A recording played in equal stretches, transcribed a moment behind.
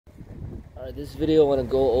This video I want to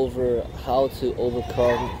go over how to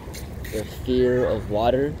overcome the fear of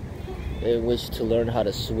water in which to learn how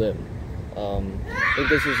to swim. I think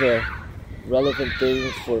this is a relevant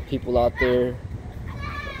thing for people out there,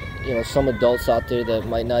 some adults out there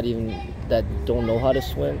that don't know how to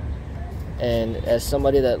swim. And as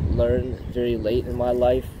somebody that learned very late in my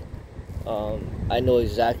life, I know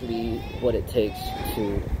exactly what it takes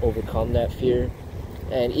to overcome that fear.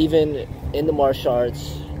 And even in the martial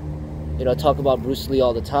arts, I talk about Bruce Lee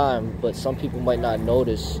all the time, but some people might not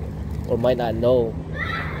notice or might not know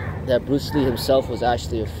that Bruce Lee himself was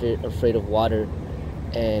actually afraid of water,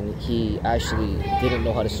 and he actually didn't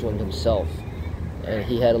know how to swim himself, and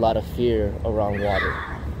he had a lot of fear around water.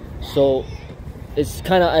 So it's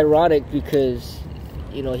kind of ironic because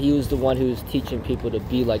he was the one who was teaching people to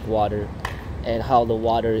be like water and how the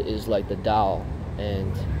water is like the Tao,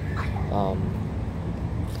 and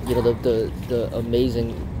the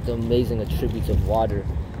amazing attributes of water.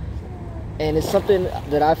 And it's something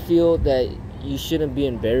that I feel that you shouldn't be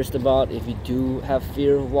embarrassed about if you do have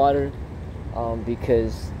fear of water,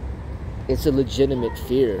 because it's a legitimate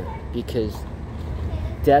fear, because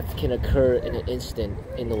death can occur in an instant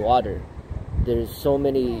in the water. There's so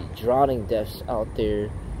many drowning deaths out there,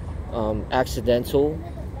 accidental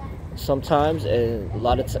sometimes, and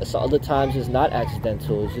other times it's not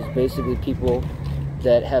accidental. It's just basically people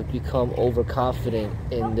that have become overconfident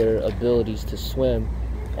in their abilities to swim,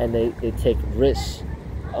 and they take risks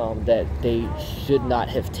that they should not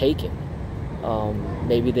have taken.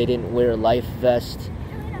 Maybe they didn't wear a life vest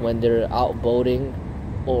when they're out boating,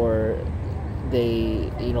 or they're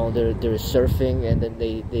surfing and then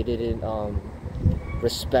they didn't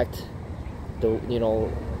respect the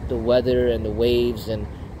weather and the waves, and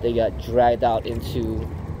they got dragged out into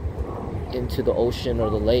the ocean or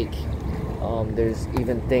the lake. There's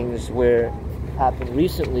even things where happened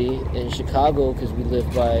recently in Chicago, because we live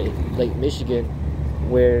by Lake Michigan,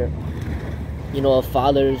 where a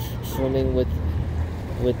father's swimming with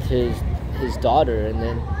his daughter, and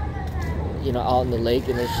then out in the lake,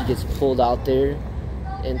 and then she gets pulled out there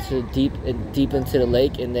into deep into the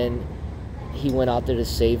lake, and then he went out there to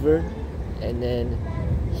save her, and then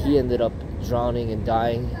he ended up drowning and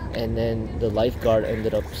dying, and then the lifeguard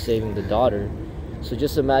ended up saving the daughter. So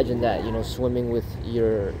just imagine that, swimming with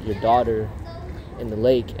your daughter in the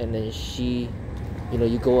lake, and then she,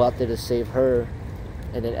 you go out there to save her,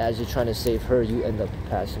 and then as you're trying to save her, you end up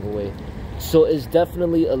passing away. So it's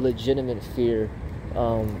definitely a legitimate fear,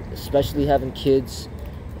 especially having kids,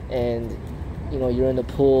 and you're in the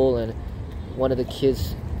pool, and one of the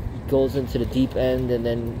kids goes into the deep end, and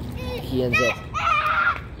then he ends up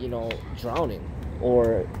drowning,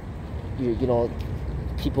 or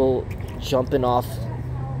people jumping off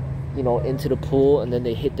into the pool, and then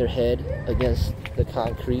they hit their head against the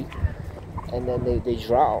concrete, and then they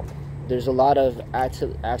drown. There's a lot of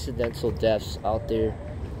accidental deaths out there,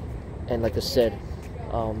 and like I said,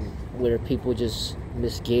 where people just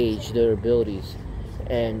misgauge their abilities,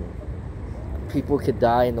 and people could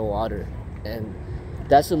die in the water. And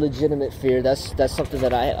that's a legitimate fear. That's something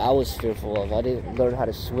that I was fearful of. I didn't learn how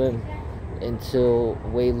to swim until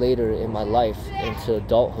way later in my life, into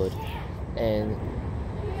adulthood. And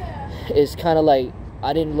it's kind of like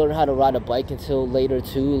I didn't learn how to ride a bike until later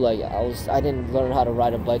too. Like I didn't learn how to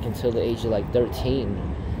ride a bike until the age of 13.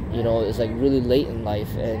 It's like really late in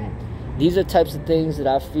life. And these are types of things that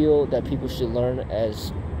I feel that people should learn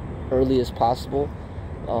as early as possible.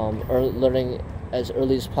 Learning as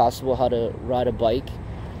early as possible how to ride a bike,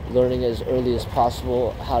 learning as early as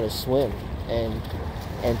possible how to swim,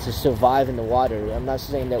 and to survive in the water. I'm not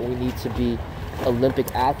saying that we need to be Olympic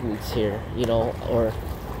athletes here, or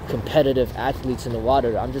competitive athletes in the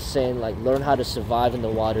water. I'm just saying, learn how to survive in the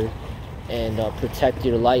water and protect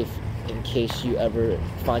your life in case you ever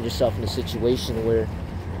find yourself in a situation where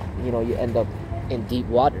you end up in deep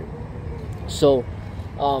water. So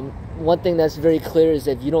one thing that's very clear is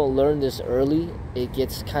that if you don't learn this early, it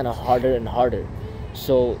gets kind of harder and harder.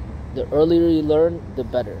 So the earlier you learn, the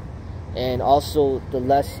better, and also the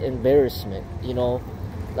less embarrassment.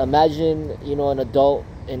 Imagine an adult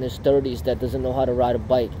in his 30s that doesn't know how to ride a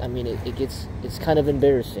bike. I mean, it's kind of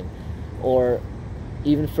embarrassing. Or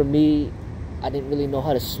even for me, I didn't really know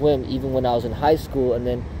how to swim even when I was in high school, and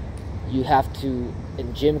then you have to,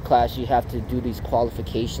 in gym class, you have to do these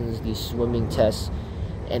qualifications, these swimming tests,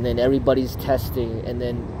 and then everybody's testing, and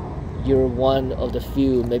then you're one of the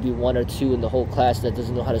few, maybe one or two in the whole class that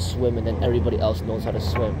doesn't know how to swim, and then everybody else knows how to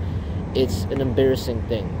swim. It's an embarrassing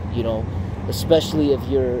thing, especially if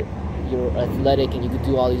you're athletic and you can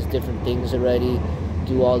do all these different things already,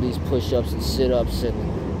 do all these push-ups and sit-ups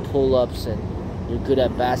and pull-ups, and you're good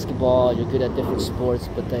at basketball, you're good at different sports,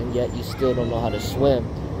 but then yet you still don't know how to swim.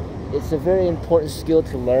 It's a very important skill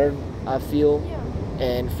to learn, I feel.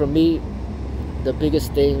 And for me, the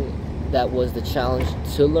biggest thing that was the challenge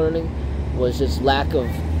to learning was just lack of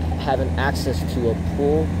having access to a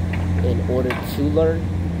pool in order to learn.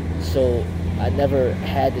 So I never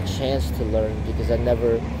had the chance to learn because I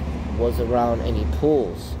never was around any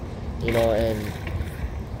pools, and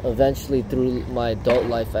eventually through my adult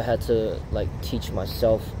life I had to teach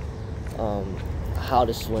myself how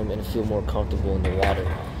to swim and feel more comfortable in the water.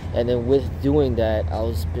 And then with doing that,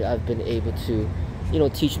 I've been able to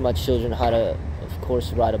teach my children how to, of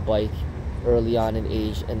course, ride a bike early on in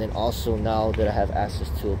age, and then also now that I have access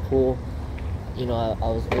to a pool, I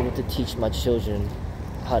was able to teach my children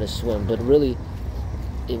how to swim. But really,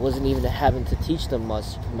 it wasn't even having to teach them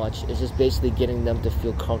much. It's just basically getting them to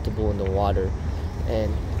feel comfortable in the water.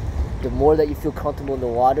 And the more that you feel comfortable in the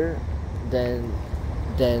water, then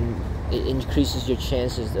it increases your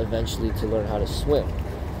chances eventually to learn how to swim.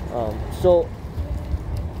 So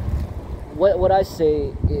what I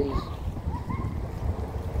say is,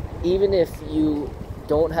 even if you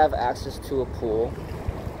don't have access to a pool,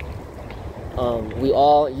 we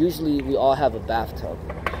all have a bathtub.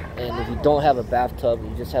 And if you don't have a bathtub,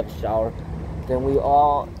 you just have a shower, then we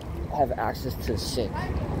all have access to a sink.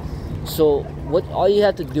 So all you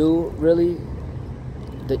have to do, really,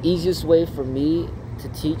 the easiest way for me to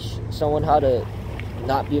teach someone how to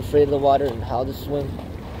not be afraid of the water and how to swim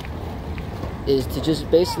is to just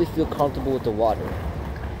basically feel comfortable with the water.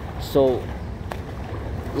 So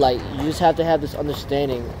you just have to have this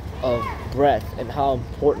understanding of breath and how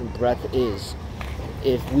important breath is.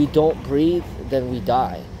 If we don't breathe, then we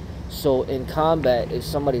die. So in combat, if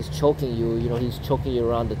somebody's choking you, he's choking you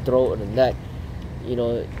around the throat or the neck,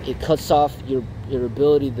 it cuts off your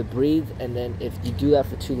ability to breathe, and then if you do that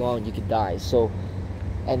for too long, you could die. So,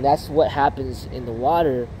 and that's what happens in the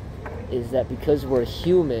water, is that because we're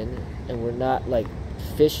human and we're not like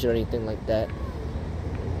fish or anything like that,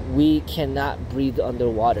 we cannot breathe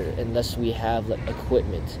underwater unless we have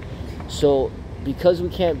equipment. So because we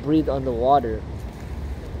can't breathe underwater,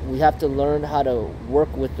 we have to learn how to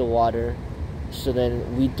work with the water, so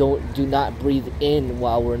then we do not breathe in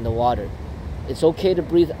while we're in the water. It's okay to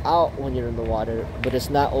breathe out when you're in the water, but it's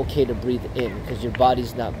not okay to breathe in because your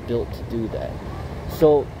body's not built to do that.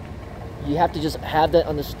 So you have to just have that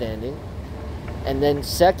understanding. And then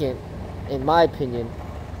second, in my opinion,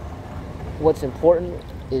 what's important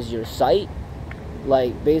is your sight.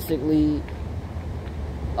 Basically,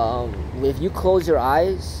 if you close your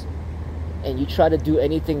eyes and you try to do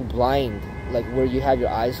anything blind, where you have your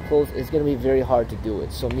eyes closed, it's going to be very hard to do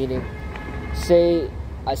it. So meaning, say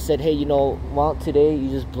I said, hey, why don't today you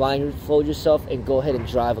just blindfold yourself and go ahead and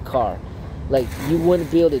drive a car. You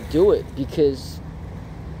wouldn't be able to do it because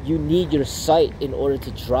you need your sight in order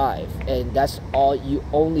to drive. And that's all. You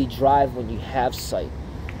only drive when you have sight.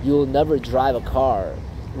 You'll never drive a car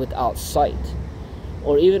without sight.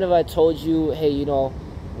 Or even if I told you, hey,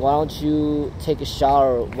 why don't you take a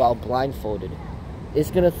shower while blindfolded?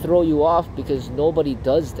 It's going to throw you off because nobody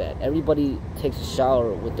does that. Everybody takes a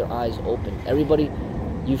shower with their eyes open.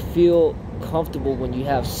 You feel comfortable when you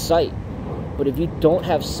have sight. But if you don't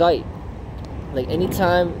have sight,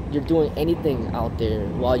 anytime you're doing anything out there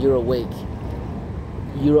while you're awake,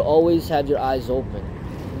 you will always have your eyes open.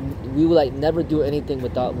 We will never do anything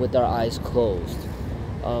with our eyes closed,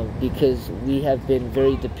 because we have been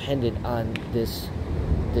very dependent on this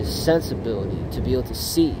sensibility to be able to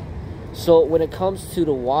see. So when it comes to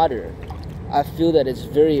the water, I feel that it's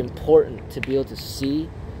very important to be able to see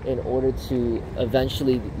in order to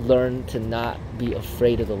eventually learn to not be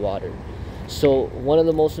afraid of the water. So one of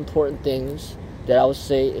the most important things that I would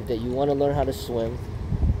say, if that you want to learn how to swim,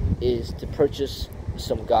 is to purchase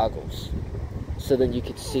some goggles so then you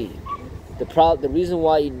can see. The reason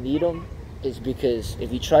why you need them is because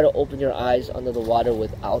if you try to open your eyes under the water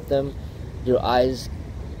without them, your eyes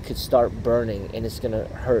could start burning and it's gonna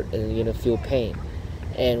hurt and you're gonna feel pain.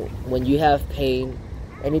 And when you have pain,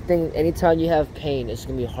 anytime you have pain, it's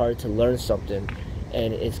gonna be hard to learn something,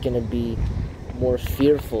 and it's gonna be more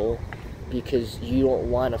fearful because you don't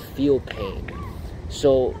want to feel pain.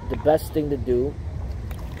 So the best thing to do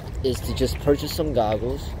is to just purchase some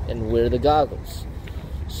goggles and wear the goggles.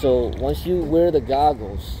 So once you wear the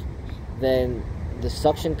goggles, then the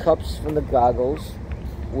suction cups from the goggles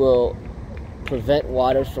will prevent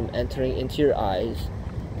water from entering into your eyes,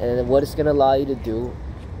 and then what it's going to allow you to do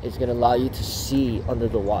is going to allow you to see under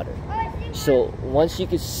the water. So once you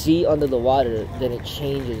can see under the water, then it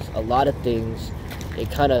changes a lot of things. It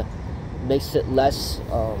kind of makes it less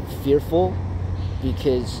fearful,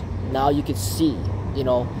 because now you can see, you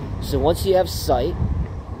know. So once you have sight,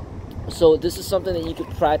 so this is something that you could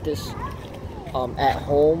practice at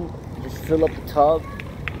home. Just fill up the tub,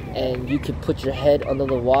 and you can put your head under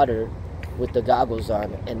the water with the goggles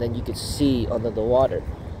on, and then you can see under the water.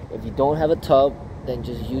 If you don't have a tub, then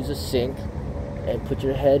just use a sink and put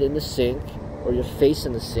your head in the sink or your face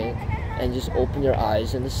in the sink, and just open your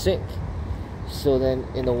eyes in the sink. So then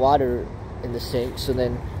in the water in the sink, so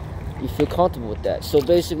then you feel comfortable with that. So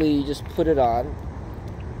basically you just put it on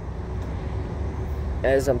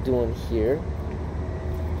as I'm doing here,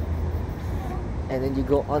 and then you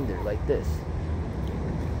go under like this.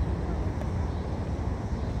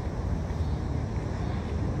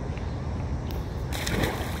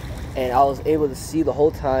 And I was able to see the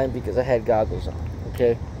whole time because I had goggles on,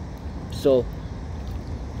 okay? So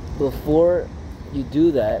before you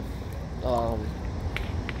do that,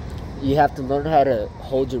 you have to learn how to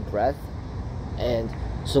hold your breath. And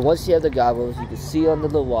so once you have the goggles, you can see under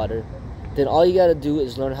the water, then all you gotta do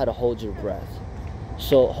is learn how to hold your breath.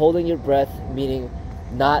 So holding your breath, meaning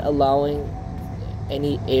not allowing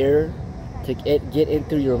any air to get in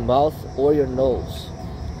through your mouth or your nose.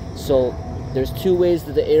 So there's two ways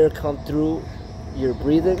that the air comes through your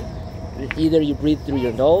breathing. Either you breathe through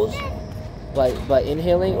your nose by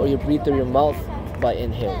inhaling, or you breathe through your mouth by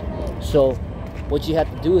inhaling. So what you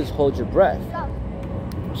have to do is hold your breath.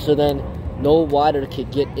 So then no water can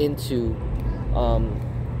get into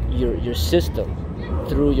your system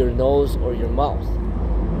through your nose or your mouth.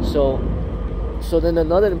 So then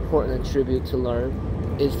another important attribute to learn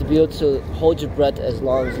is to be able to hold your breath as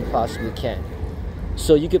long as you possibly can.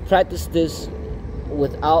 So you could practice this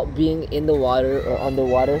without being in the water or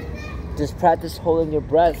underwater. Just practice holding your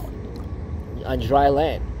breath on dry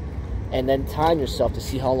land, and then time yourself to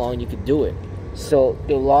see how long you can do it. So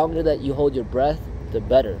the longer that you hold your breath, the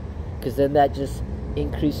better, because then that just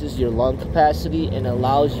increases your lung capacity and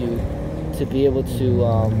allows you to be able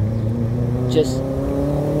to just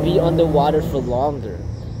be underwater for longer.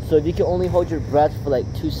 So if you can only hold your breath for like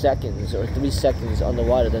 2 seconds or 3 seconds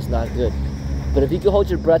underwater, that's not good. But if you can hold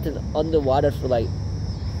your breath underwater for like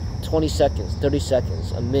 20 seconds, 30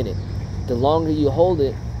 seconds, a minute, the longer you hold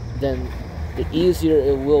it, then the easier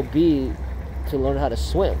it will be to learn how to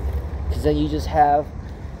swim. Because then you just have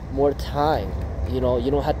more time. You know, you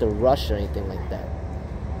don't have to rush or anything like that.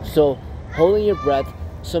 So holding your breath,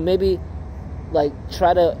 so maybe like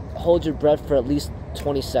try to hold your breath for at least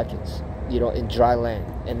 20 seconds, you know, in dry land.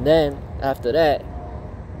 And then after that,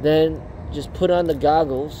 then just put on the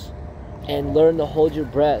goggles and learn to hold your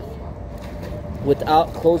breath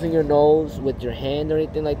without closing your nose with your hand or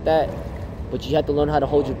anything like that. But you have to learn how to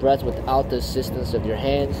hold your breath without the assistance of your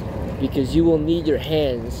hands, because you will need your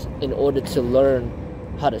hands in order to learn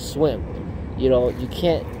how to swim. You know, you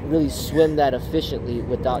can't really swim that efficiently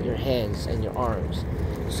without your hands and your arms.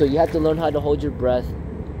 So you have to learn how to hold your breath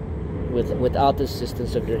without the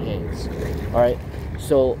assistance of your hands. Alright,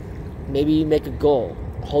 so maybe you make a goal.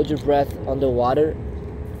 Hold your breath underwater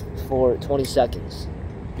for 20 seconds.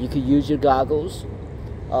 You could use your goggles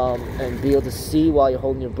and be able to see while you're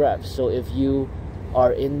holding your breath. So if you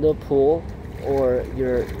are in the pool, or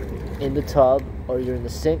you're in the tub, or you're in the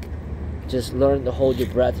sink, just learn to hold your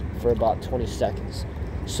breath for about 20 seconds.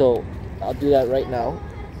 So I'll do that right now.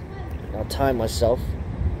 I'll time myself.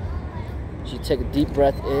 So you take a deep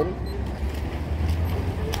breath in,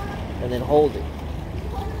 and then hold it.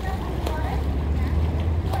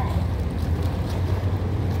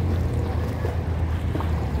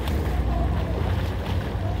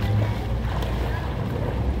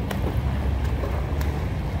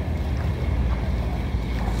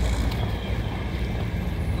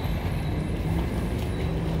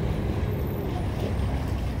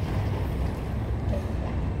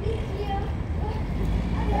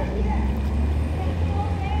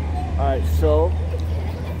 Alright, so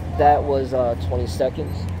that was 20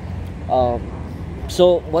 seconds.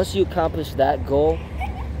 So once you accomplish that goal,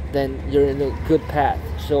 then you're in a good path.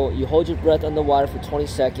 So you hold your breath underwater for 20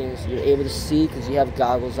 seconds. You're able to see because you have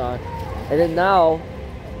goggles on. And then now,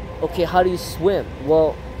 okay, how do you swim?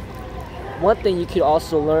 Well, one thing you could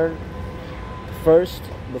also learn first,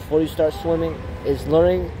 before you start swimming, is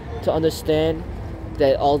learning to understand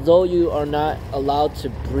that although you are not allowed to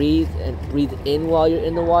breathe in while you're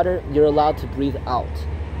in the water, you're allowed to breathe out.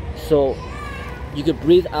 So you could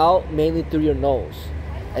breathe out mainly through your nose,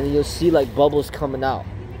 and then you'll see like bubbles coming out.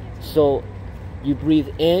 So you breathe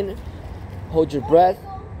in, hold your breath,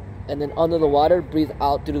 and then under the water, breathe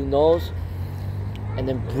out through the nose, and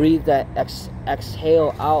then breathe that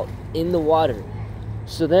exhale out in the water.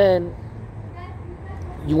 So then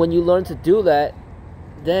when you learn to do that,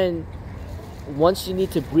 then once you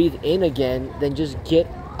need to breathe in again, then just get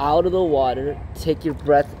out of the water, take your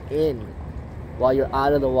breath in while you're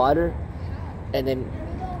out of the water, and then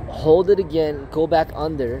hold it again, go back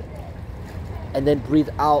under, and then breathe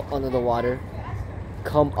out under the water.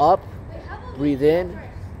 Come up, breathe in,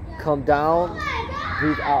 come down,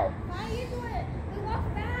 breathe out.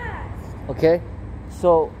 Okay?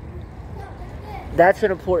 So that's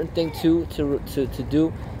an important thing too to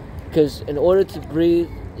do, because in order to breathe,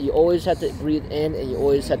 you always have to breathe in and you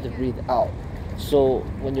always have to breathe out. So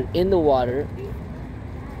when you're in the water,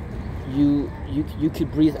 you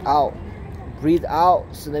could breathe out. Breathe out,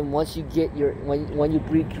 so then once you get your when you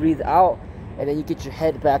breathe out and then you get your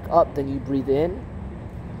head back up, then you breathe in,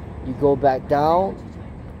 you go back down,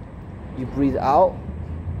 you breathe out,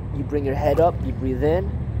 you bring your head up, you breathe in,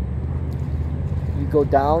 you go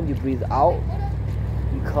down, you breathe out,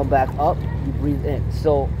 you come back up, you breathe in.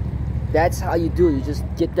 So that's how you do it. You just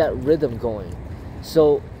get that rhythm going.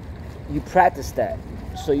 So you practice that.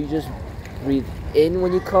 So you just breathe in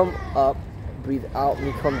when you come up, breathe out when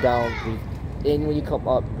you come down, breathe in when you come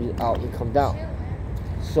up, breathe out when you come down.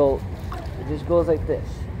 So it just goes like this.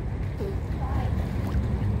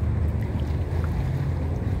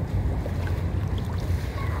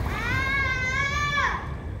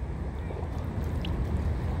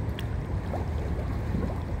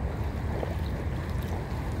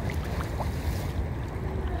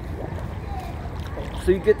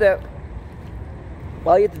 So you get that,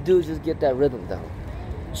 all you have to do is just get that rhythm down.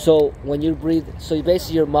 So when you breathe, so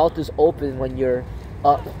basically your mouth is open when you're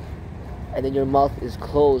up, and then your mouth is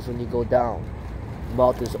closed when you go down.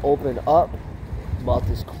 Mouth is open up, mouth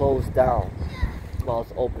is closed down.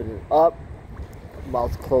 Mouth open up,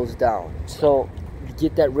 mouth closed down. So you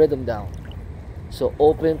get that rhythm down. So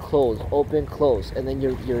open, close, and then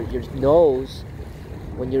your nose,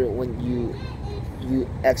 when you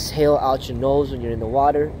exhale out your nose when you're in the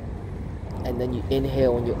water, and then you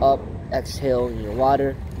inhale when you're up, exhale when you're in the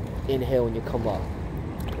water, inhale when you come up.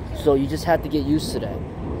 So you just have to get used to that.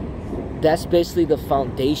 That's basically the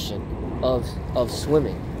foundation of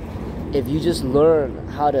swimming. If you just learn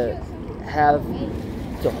how to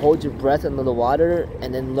hold your breath under the water,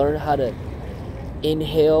 and then learn how to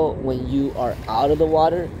inhale when you are out of the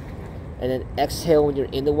water, and then exhale when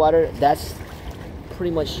you're in the water, that's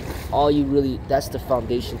pretty much all you really, that's the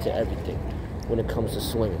foundation to everything when it comes to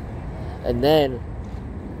swimming. And then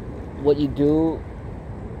what you do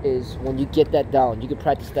is, when you get that down, you can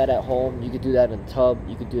practice that at home, you could do that in the tub,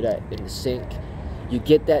 you could do that in the sink. You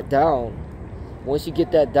get that down. Once you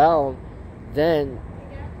get that down, then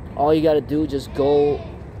all you got to do is just go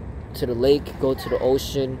to the lake, go to the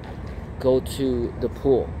ocean, go to the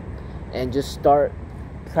pool, and just start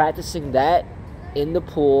practicing that in the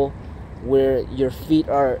pool, where your feet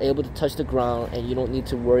are able to touch the ground and you don't need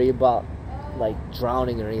to worry about like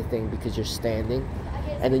drowning or anything because you're standing.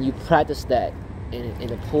 And then you practice that in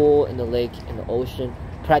the pool, in the lake, in the ocean,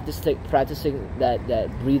 practicing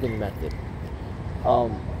that breathing method.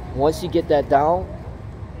 Once you get that down,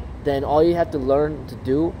 then all you have to learn to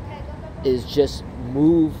do is just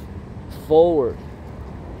move forward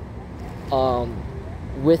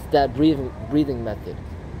with that breathing method.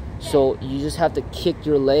 So you just have to kick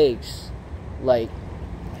your legs like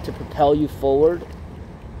to propel you forward,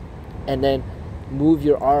 and then move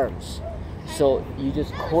your arms. So you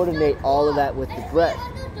just coordinate all of that with the breath.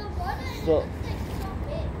 So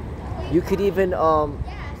you could even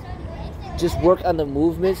just work on the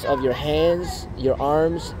movements of your hands, your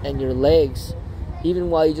arms, and your legs,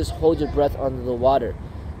 even while you just hold your breath under the water.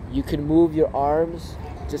 You can move your arms.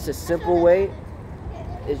 Just a simple way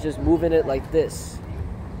is just moving it like this,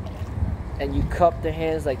 and you cup the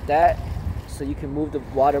hands like that so you can move the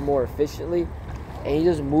water more efficiently, and you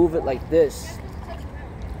just move it like this.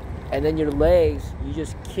 And then your legs, you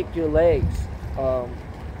just kick your legs,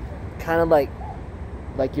 kind of like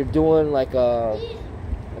you're doing like a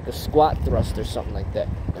squat thrust or something like that.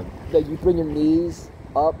 Like you bring your knees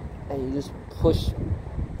up and you just push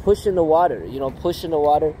in the water, push in the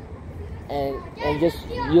water, and just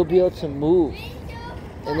you'll be able to move.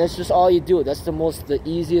 And that's just all you do. That's the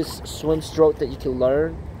easiest swim stroke that you can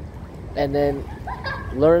learn. And then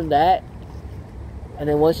learn that. And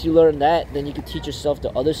then once you learn that, then you can teach yourself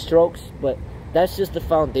the other strokes. But that's just the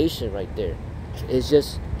foundation right there. It's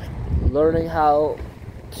just learning how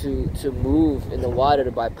to move in the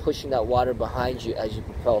water by pushing that water behind you as you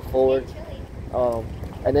propel forward.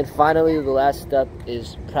 And then finally, the last step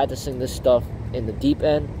is practicing this stuff in the deep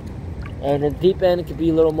end. And in the deep end, it can be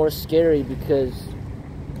a little more scary because,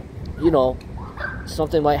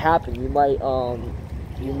 something might happen. You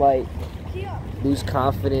might lose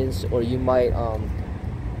confidence, or you might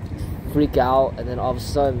freak out, and then all of a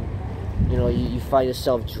sudden, you know, you find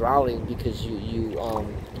yourself drowning because you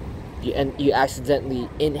accidentally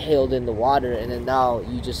inhaled in the water, and then now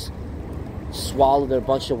you just swallowed a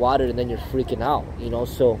bunch of water, and then you're freaking out, you know.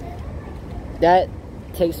 So that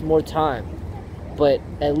takes more time, but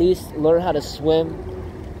at least learn how to swim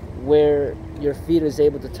where your feet is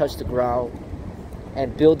able to touch the ground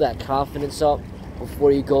and build that confidence up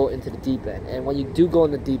before you go into the deep end. And when you do go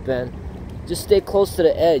in the deep end, just stay close to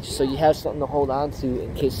the edge so you have something to hold on to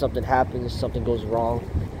in case something happens, something goes wrong.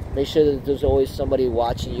 Make sure that there's always somebody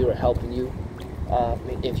watching you or helping you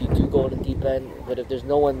if you do go in the deep end. But if there's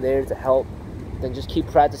no one there to help, then just keep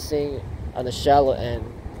practicing on the shallow end,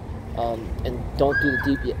 and don't do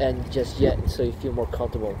the deep end just yet until you feel more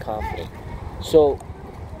comfortable and confident. So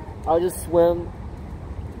I'll just swim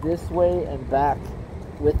this way and back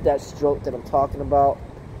with that stroke that I'm talking about,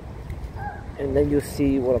 and then you'll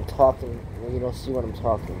see what I'm talking. See what I'm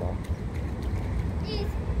talking about.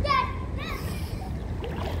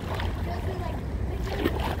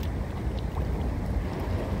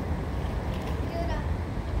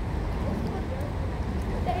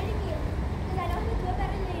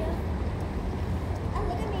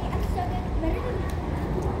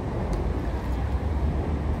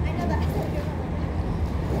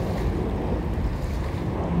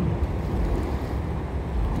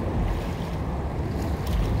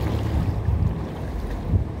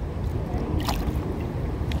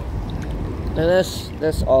 And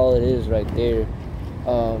that's all it is right there.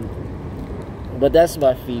 But that's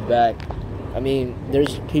my feedback. I mean,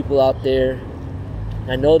 there's people out there,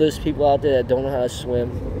 I know there's people out there that don't know how to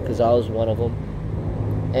swim, because I was one of them.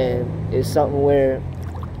 And it's something where,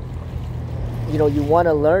 you know, you want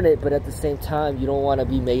to learn it, but at the same time you don't want to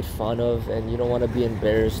be made fun of, and you don't want to be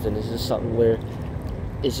embarrassed. And it's just something where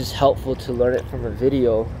it's just helpful to learn it from a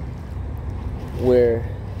video where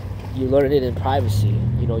you learn it in privacy.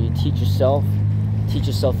 You know, you teach yourself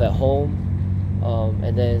at home,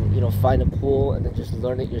 and then, you know, find a pool and then just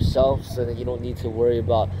learn it yourself, so that you don't need to worry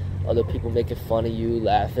about other people making fun of you,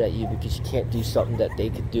 laughing at you because you can't do something that they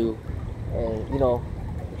could do. And, you know,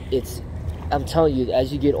 I'm telling you,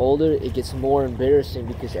 as you get older, it gets more embarrassing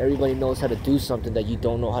because everybody knows how to do something that you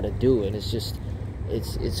don't know how to do, and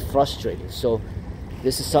it's frustrating. So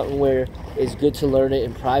this is something where it's good to learn it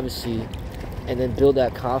in privacy, and then build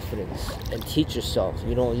that confidence and teach yourself.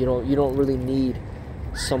 You don't really need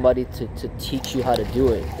somebody to teach you how to do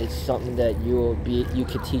it. It's something that you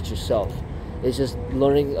can teach yourself. It's just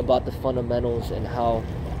learning about the fundamentals and how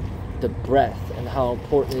the breath and how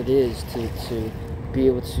important it is to be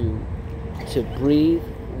able to breathe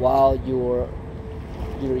while you're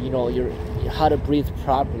how to breathe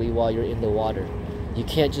properly while you're in the water. You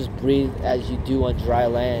can't just breathe as you do on dry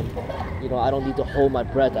land. You know, I don't need to hold my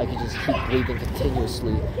breath. I can just keep breathing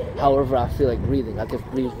continuously however I feel like breathing. I could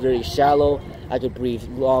breathe very shallow. I could breathe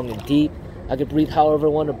long and deep. I could breathe however I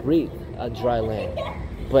want to breathe on dry land,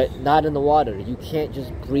 but not in the water. You can't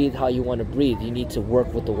just breathe how you want to breathe. You need to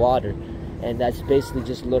work with the water, and that's basically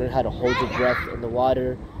just learning how to hold your breath in the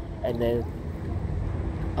water, and then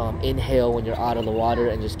inhale when you're out of the water,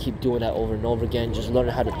 and just keep doing that over and over again. Just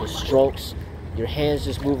learning how to do strokes. Your hands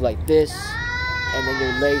just move like this, and then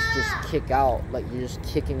your legs just kick out, like you're just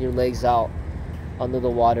kicking your legs out under the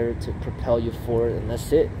water to propel you forward, and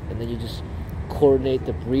that's it. And then you just coordinate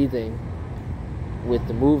the breathing with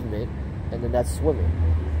the movement, and then that's swimming.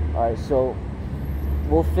 Alright, so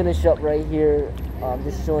we'll finish up right here. I'm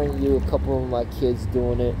just showing you a couple of my kids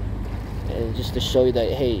doing it, and just to show you that,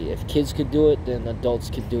 hey, if kids could do it, then adults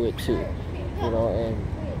could do it too. You know,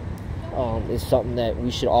 and it's something that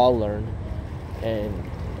we should all learn. And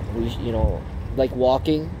we, you know, like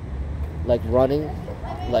walking, like running,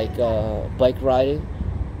 like bike riding,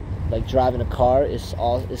 like driving a car, is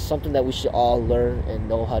something that we should all learn and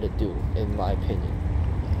know how to do, in my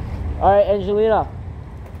opinion. All right, Angelina,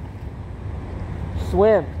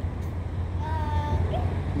 swim.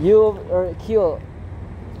 You or Keel,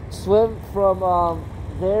 swim from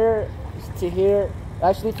there to here.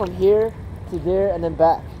 Actually, from here to there and then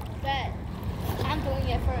back. Bet. I'm doing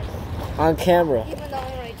it first. On camera. Even though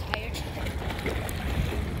I'm already tired.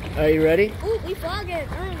 Are you ready? Ooh, we vlogging.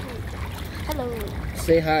 Hello.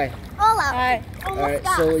 Say hi. Hola. Hi. Alright,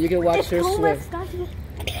 so you can watch her swim.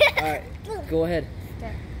 Alright, go ahead.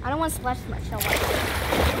 I don't want to splash my shell.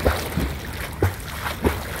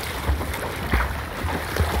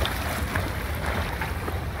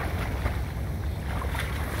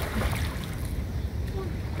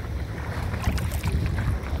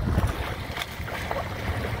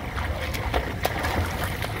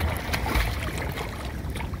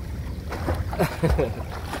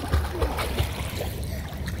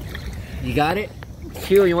 You got it?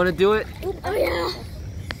 Q, you want to do it? Oh yeah.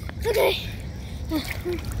 Okay.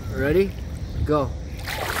 Ready? Go.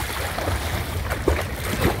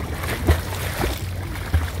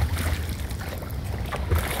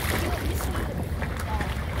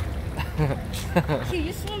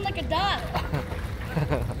 You swim like a dog.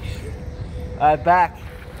 Alright, back.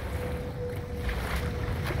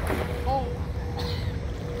 Oh.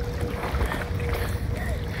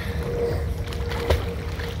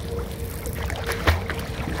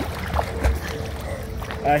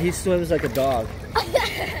 Alright, he swims like a dog.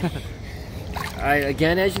 Alright,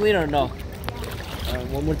 again, Angelina, or no? Alright,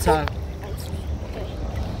 one more time.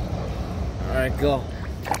 Alright, go.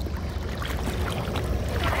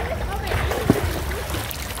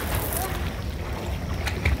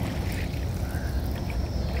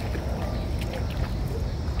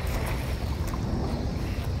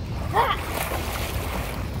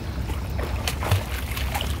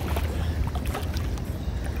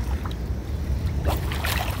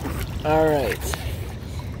 All right,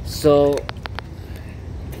 so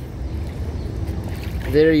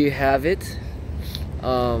there you have it.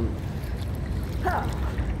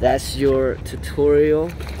 That's your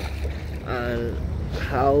tutorial on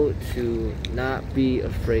how to not be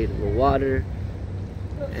afraid of the water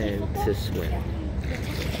and to swim.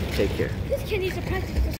 Take care. This kid needs to practice.